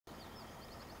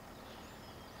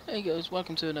Hey guys,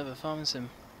 welcome to another farming sim.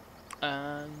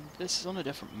 And this is on a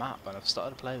different map, and I've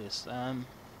started to play this.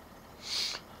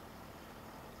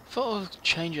 Thought I'd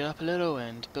change it up a little,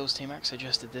 and Bill's Team X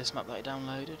suggested this map that I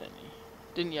downloaded, and he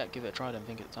didn't yet give it a try. I don't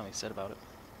think at the time he said about it.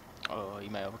 Oh, he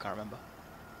may have, I can't remember.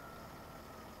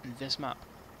 And this map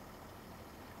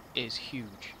is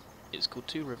huge. It's called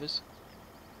Two Rivers.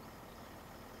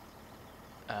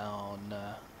 On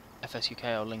FSUK,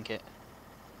 I'll link it.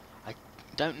 I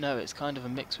don't know. It's kind of a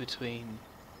mix between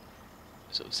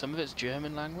sort of some of it's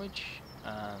German language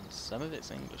and some of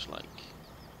it's English. Like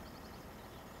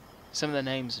some of the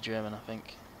names are German, I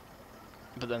think,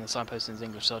 but then the signposting is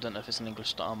English. So I don't know if it's an English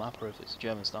style map or if it's a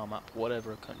German style map.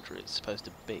 Whatever country it's supposed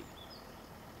to be,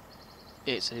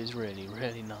 it is really,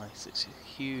 really nice. It's a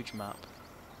huge map,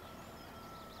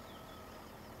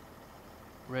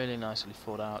 really nicely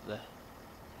thought out. The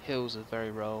hills are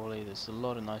very rolly. There's a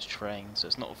lot of nice terrain, so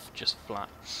it's not just flat.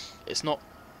 It's not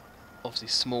obviously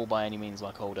small by any means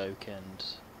like Old Oak and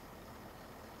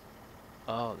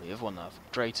the other one that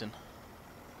Drayton.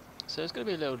 So it's going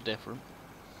to be a little different.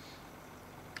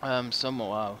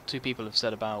 Two people have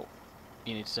said about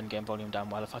you need to turn game volume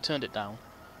down. Well, if I turned it down,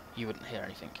 you wouldn't hear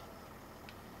anything.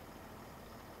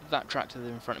 That tractor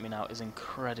that's in front of me now is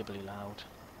incredibly loud,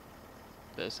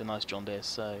 but it's a nice John Deere,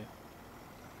 so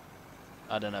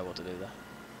I don't know what to do there.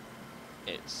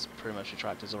 It's pretty much a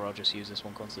tractor's, or I'll just use this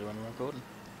one constantly when I'm recording.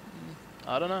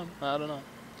 I don't know.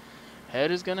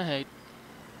 Haters gonna hate.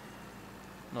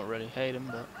 Not really hate him,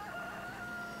 but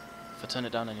if I turn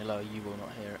it down any lower, you will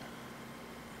not hear it.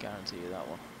 Guarantee you that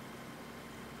one.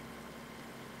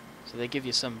 So they give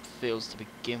you some fields to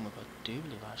begin with. I do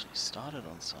believe I actually started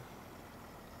on some.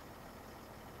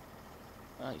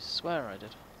 I swear I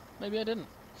did. Maybe I didn't.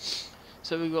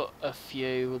 So we've got a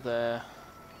few there.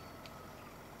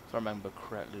 If I remember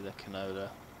correctly, the canola,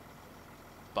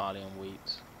 barley and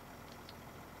wheat.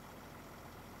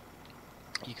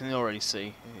 You can already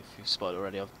see, if you've spotted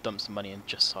already, I've dumped some money in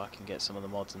just so I can get some of the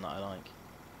mods in that I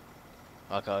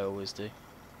like I always do.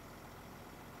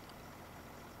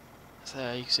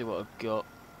 So you can see what I've got.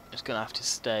 It's going to have to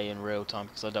stay in real time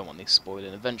because I don't want these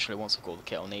spoiling. Eventually, once I've got all the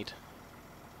kit I'll need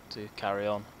to carry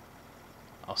on,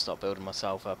 I'll start building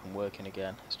myself up and working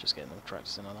again. It's just getting the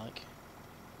tractors in I like.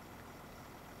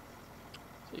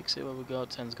 So you can see what we've got.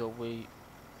 10's got wheat,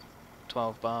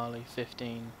 12 barley,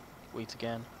 15 wheat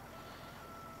again.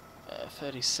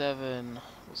 37,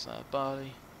 what's that,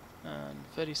 barley, and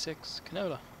 36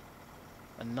 canola,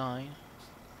 and 9,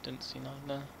 didn't see 9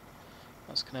 there,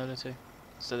 that's canola too.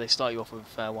 So they start you off with a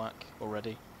fair whack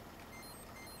already,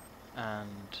 and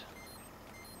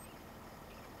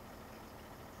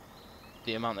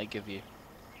the amount they give you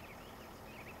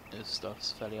is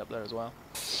stuff's fairly up there as well.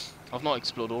 I've not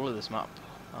explored all of this map.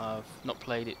 I've not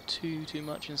played it too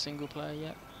much in single player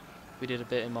yet. We did a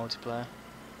bit in multiplayer.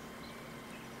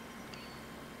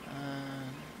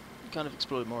 Kind of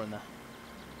explored more in there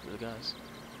with the guys.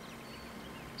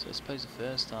 So I suppose the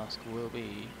first task will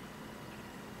be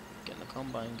getting the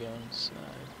combine going. So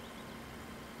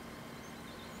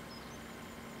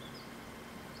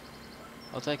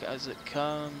I'll take it as it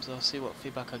comes. I'll see what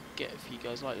feedback I get. If you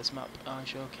guys like this map, I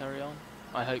shall carry on.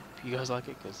 I hope you guys like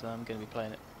it because I'm going to be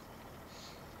playing it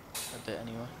a bit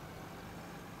anyway.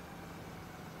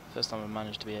 First time I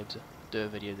managed to be able to do a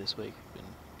video this week. Been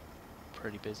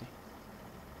pretty busy.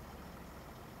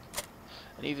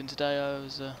 And even today I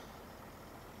was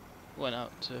went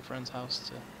out to a friend's house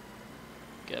to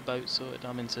get a boat sorted.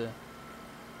 I'm into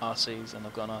RCs and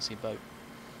I've got an RC boat.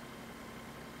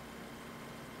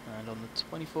 And on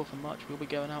the 24th of March we'll be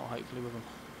going out hopefully with them.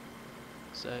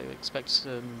 So expect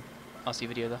some RC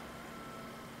video there.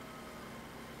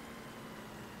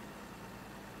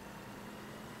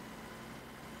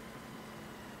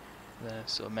 They're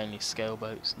sort of mainly scale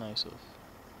boats, no sort of.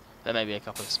 There may be a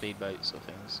couple of speed boats or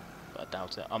things. But I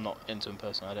doubt it. I'm not into them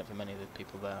personally. I don't think many of the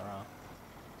people there are.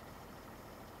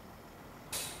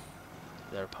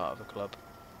 They're a part of a club.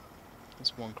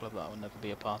 There's one club that I will never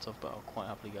be a part of, but I'll quite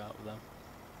happily go out with them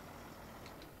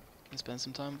and spend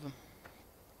some time with them.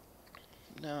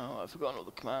 Now, I've forgotten all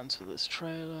the commands for this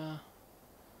trailer.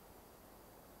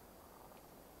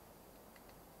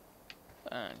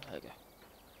 And there we go.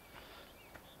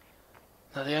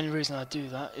 Now, the only reason I do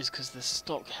that is because the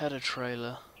stock header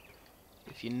trailer,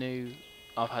 if you're new,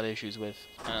 I've had issues with,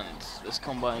 and this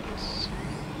combine is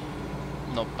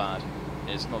not bad.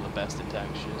 It's not the best in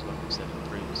textures, like I said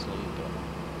previously,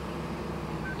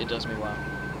 but it does me well.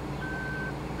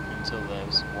 Until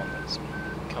there's one that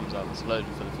comes out that's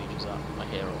loaded for the features that I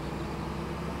hear of.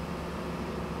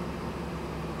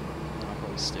 I'll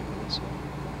probably stick with this one.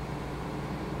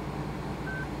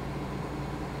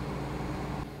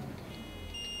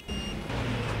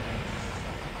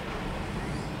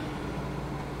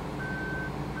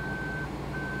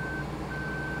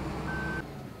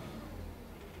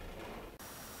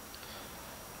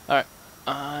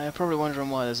 You're probably wondering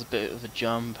why there's a bit of a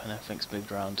jump and everything's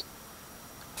moved around.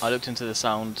 I looked into the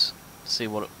sound to see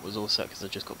what it was all set because I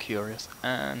just got curious,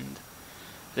 and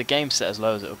the game's set as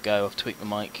low as it'll go. I've tweaked the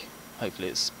mic, hopefully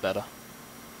it's better.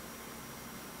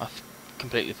 I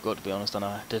completely forgot, to be honest, and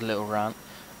I did a little rant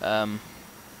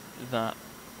that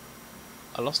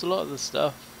I lost a lot of the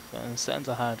stuff and settings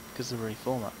I had because of the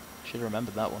reformat. Should have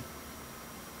remembered that one.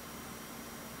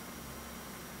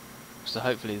 So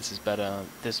hopefully this is better.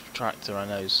 This tractor I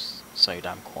know is so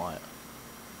damn quiet.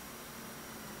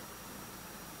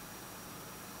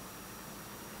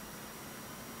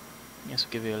 This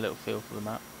will give you a little feel for the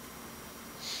map.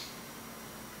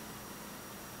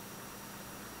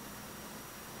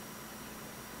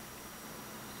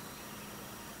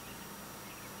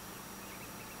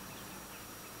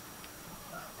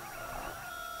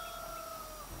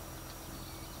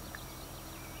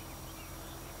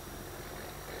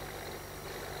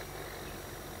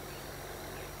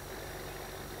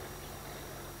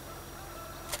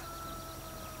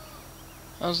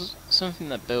 That was something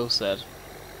that Bill said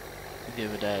the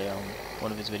other day on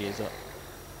one of his videos that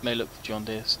may look for John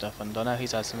Deere stuff, and I know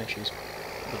he's had some issues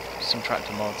with some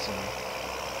tractor mods, and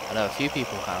I know a few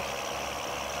people have.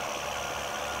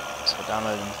 So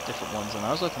downloading different ones, and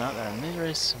I was looking out there and there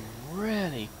is some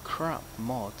really crap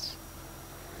mods.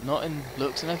 Not in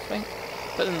looks and everything,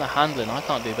 but in the handling I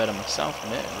can't do better myself,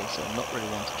 admittedly, so I'm not really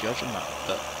one to judge on that,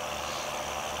 but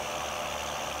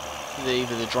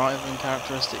either the driving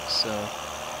characteristics are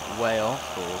way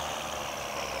off, or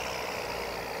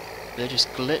they just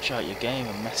glitch out your game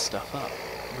and mess stuff up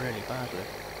really badly.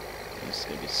 It's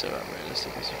going to be so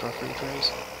unrealistic as a drive through the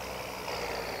trees.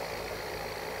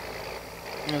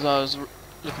 As I was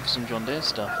looking for some John Deere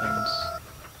stuff, and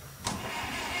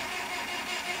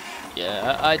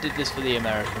yeah, I did this for the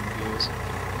American viewers.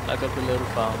 I got the little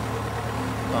farm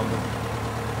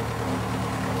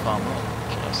what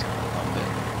should I say? Farm bit.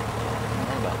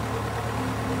 What about?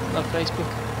 No, Facebook.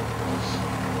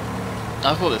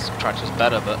 I thought this tractor was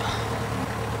better, but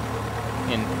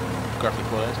in graphic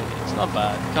quality, it's not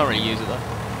bad. Can't really use it though.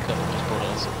 Could have just bought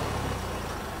it as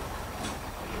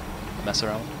mess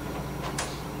around.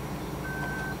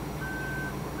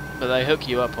 But they hook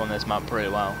you up on this map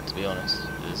pretty well, to be honest.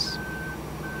 There's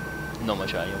not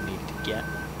much out you'll need to get.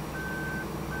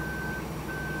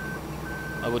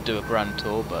 I would do a grand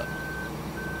tour, but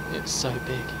it's so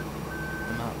big,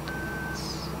 the map.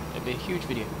 It'd be a huge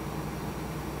video.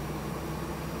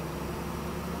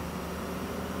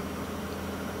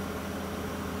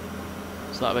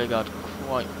 So that way I'd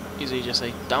quite easily just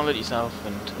say download it yourself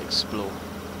and explore.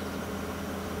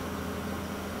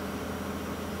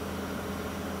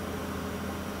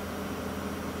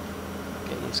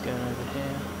 Get this going over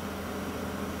here.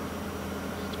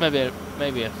 It's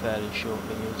maybe a fairly short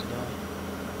video today.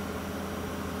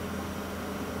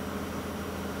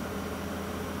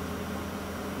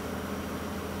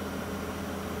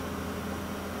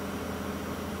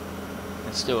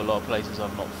 There's still a lot of places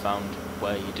I've not found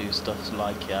where you do stuff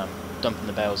like dumping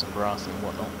the bales and grass and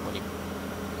whatnot if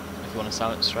you want to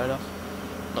sell it straight off.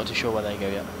 Not too sure where they go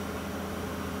yet.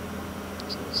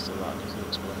 So there's still that I need to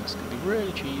explore. This could be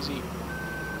really cheesy.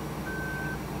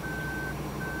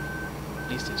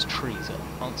 At least it's trees that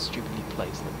aren't stupidly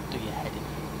placed that do your head in.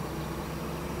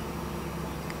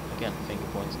 Again, finger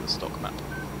points at the stock map.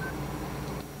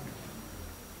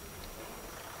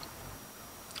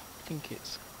 I think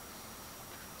it's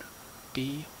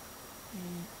B.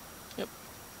 Yep.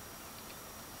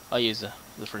 I use the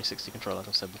 360 controller, like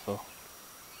I've said before.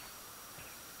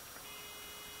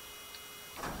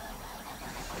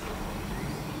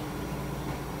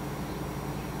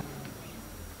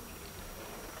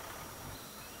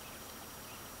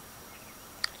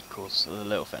 Of course, the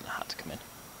little fender had to come in.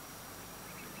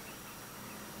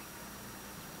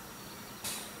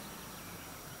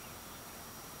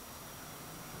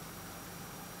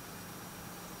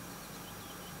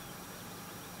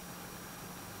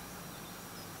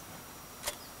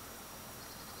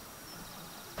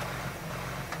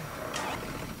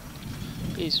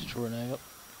 He's just running up.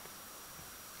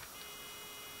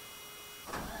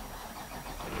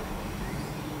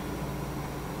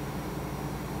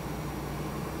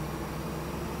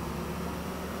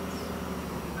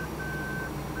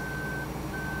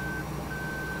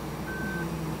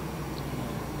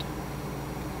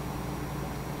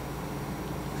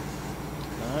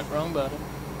 Alright, wrong button.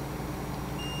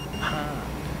 Ah.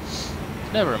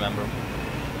 Never remember him.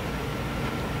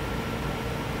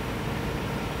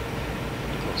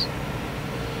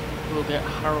 We'll get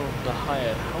Harold the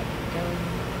hired help going.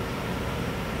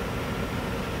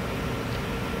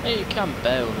 Hey, you can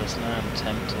bail this now, I'm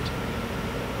tempted.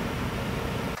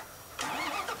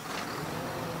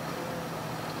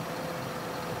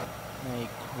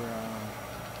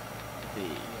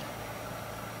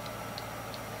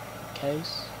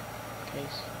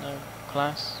 Case? No.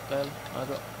 Class? Barely. I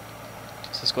got.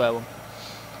 It's a square one.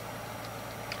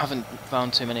 I haven't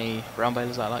found too many round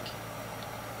balers I like.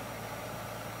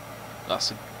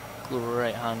 That's a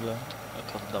great handler. I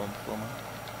covered that one before, man.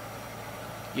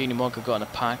 Unimog I've got in a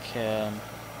pack.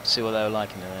 See what they were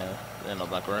like, and they're not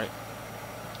that great.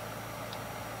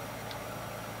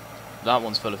 That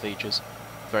one's full of features.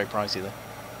 Very pricey though.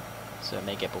 So it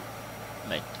may get bought.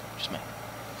 Just me.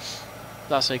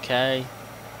 That's okay.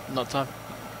 Not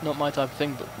my type of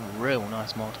thing, but real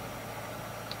nice mod.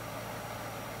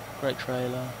 Great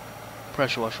trailer.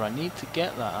 Pressure washer, I need to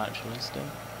get that actually still.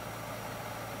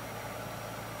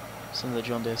 Some of the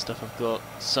John Deere stuff I've got.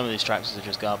 Some of these tractors are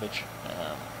just garbage.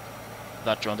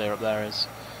 That John Deere up there is.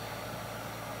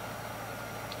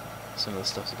 Some of the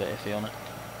stuff's a bit iffy on it.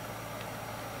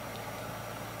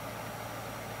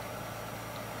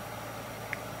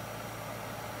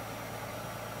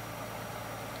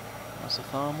 That's a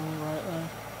farmer right there.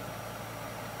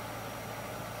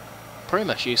 Pretty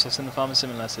much useless in the farming sim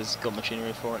unless it's got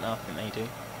machinery for it now. I think they do.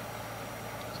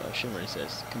 So I shouldn't really say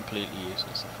it's completely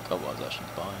useless. I forgot what I was actually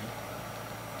buying.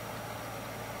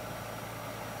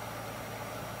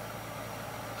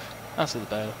 That's the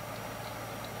baler.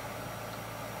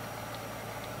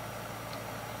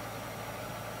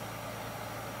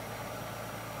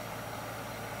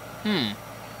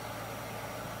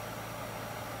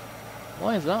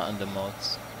 Why is that under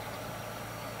mods?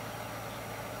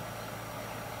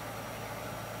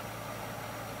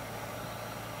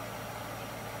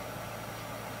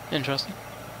 Interesting.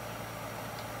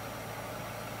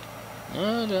 I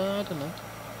don't know.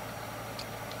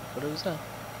 But it was there.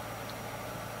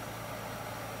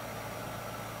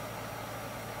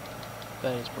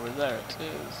 Bet it's probably there. It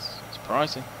is. It's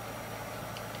pricey.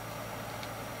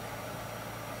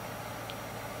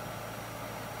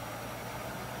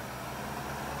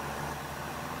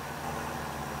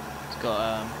 It's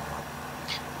got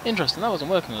interesting. That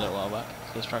wasn't working a little while back.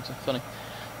 This tractor. Funny.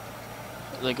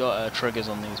 They got triggers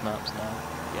on these maps now.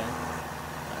 Yeah.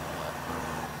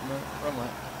 No, wrong way.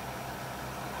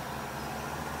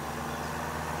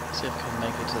 See if I can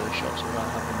make it to the shops without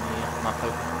having the map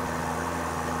open.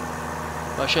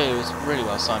 But I'll show you, it's really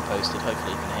well signposted.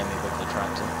 Hopefully you can hear me with the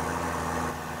tractor.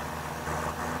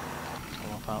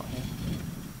 Come up out here.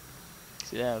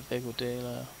 See there, vehicle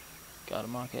dealer, garden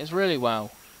market. It's really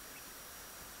well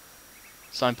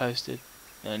signposted.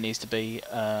 It needs to be,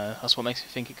 that's what makes me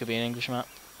think it could be an English map,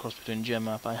 cross between a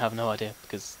German map. I have no idea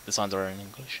because the signs are in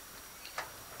English.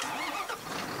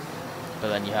 But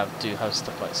then you do have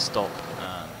stuff like stop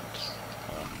and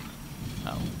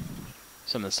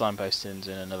some of the signposting's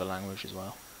in another language as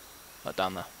well, like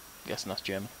down there. I'm guessing that's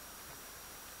German.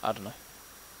 I don't know.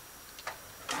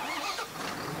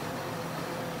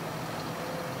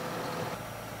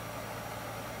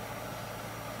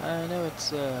 I know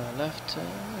it's left turn,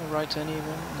 right turn even,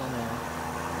 no,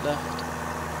 left.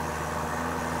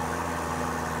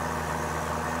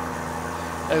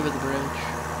 Over the bridge.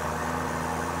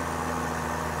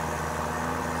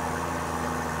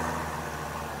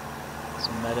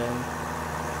 Some meadow.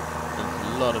 There's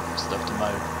a lot of stuff to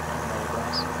mow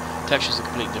grass. Textures are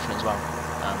completely different as well,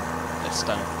 and it's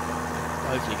stunning.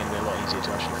 Hopefully going to be a lot easier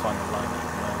to actually find the line that you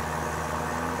can mow.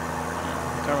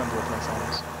 I can't remember what place that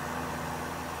is.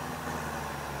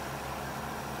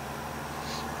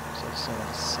 So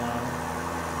that's sound.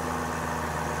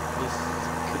 This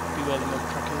could be where the milk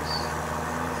truck is.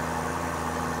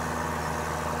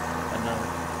 I know.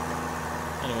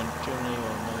 Anyone in Germany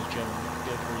or knows German could be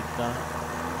able to read that.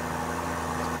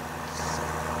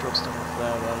 Drop stuff off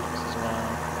there where it looks as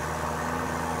well.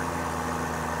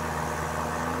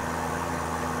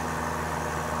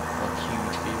 What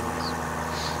huge fields.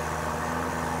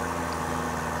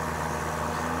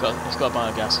 It's got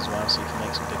biogas as well, so you can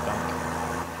make some big bank.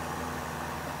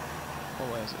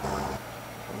 Where is it?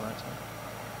 Right side.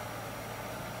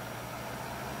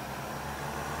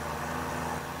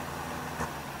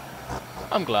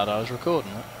 I'm glad I was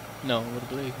recording that. No one would have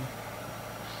believed me.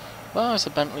 Well, it's a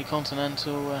Bentley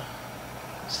Continental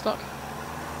stuck.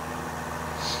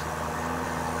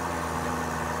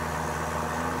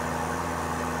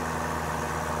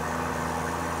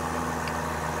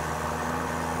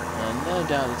 And no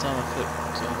doubt the time I flipped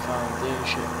to the final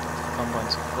dealership, the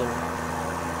combine's full.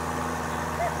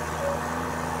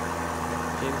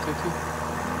 Baby cuckoo?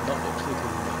 Not the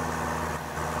cuckoo.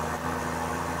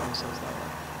 Who says that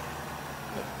one?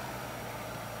 Yep.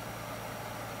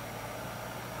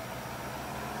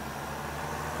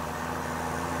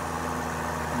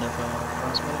 Another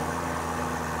grass meadow?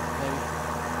 Maybe?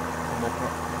 Or more crop?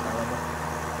 I can't remember.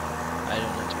 I don't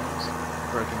know to be honest.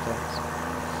 Broken fence.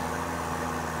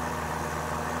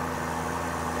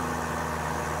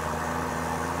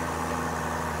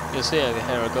 You'll see over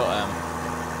here I got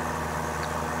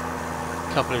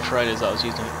a couple of trailers that I was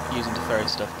using to ferry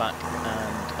stuff back,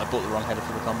 and I bought the wrong header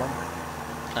for the combine,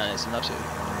 and it's an absolutely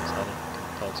horrendous header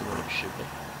compared to what it should be.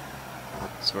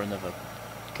 It's for another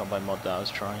combine mod that I was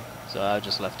trying, so I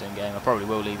just left it in game. I probably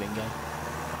will leave in game.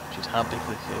 Just how big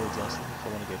the fields are, so if I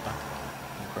want to go back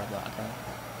and grab that I can.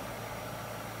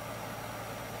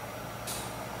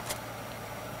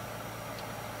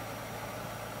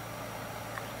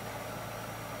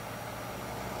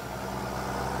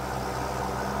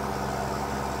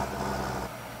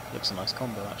 Looks a nice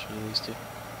combo actually, these two.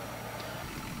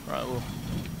 Right, well.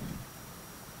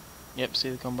 Yep, see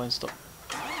the combine stop.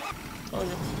 Oh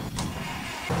yeah.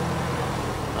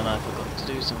 And I forgot to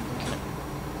do something.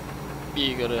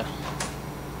 You gotta.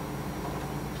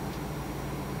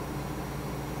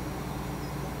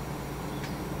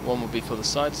 One will be for the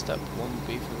side step, one will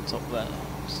be for the top there.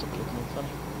 Stop looking all funny.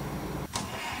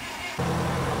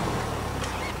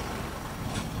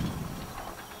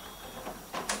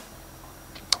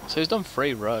 So he's done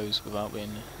 3 rows without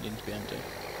needing to be empty.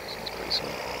 So it's pretty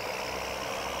sweet.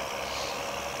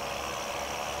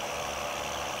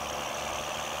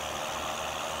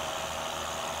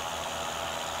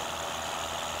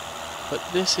 But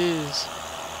this is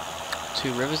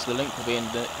Two Rivers. The link will be in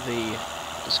the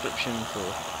description for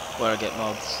where I get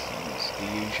mods, and it's the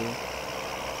usual.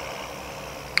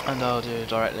 And I'll do a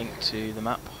direct link to the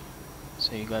map,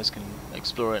 so you guys can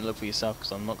explore it and look for yourself,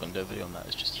 because I'm not going to do a video on that,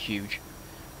 it's just huge.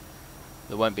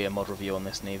 There won't be a mod review on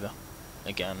this neither,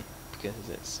 again, because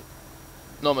it's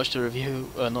not much to review,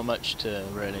 not much to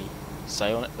really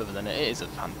say on it, other than it is a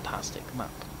fantastic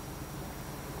map.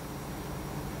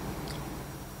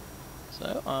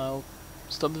 So I'll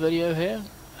stop the video here.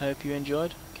 Hope you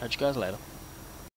enjoyed. Catch you guys later.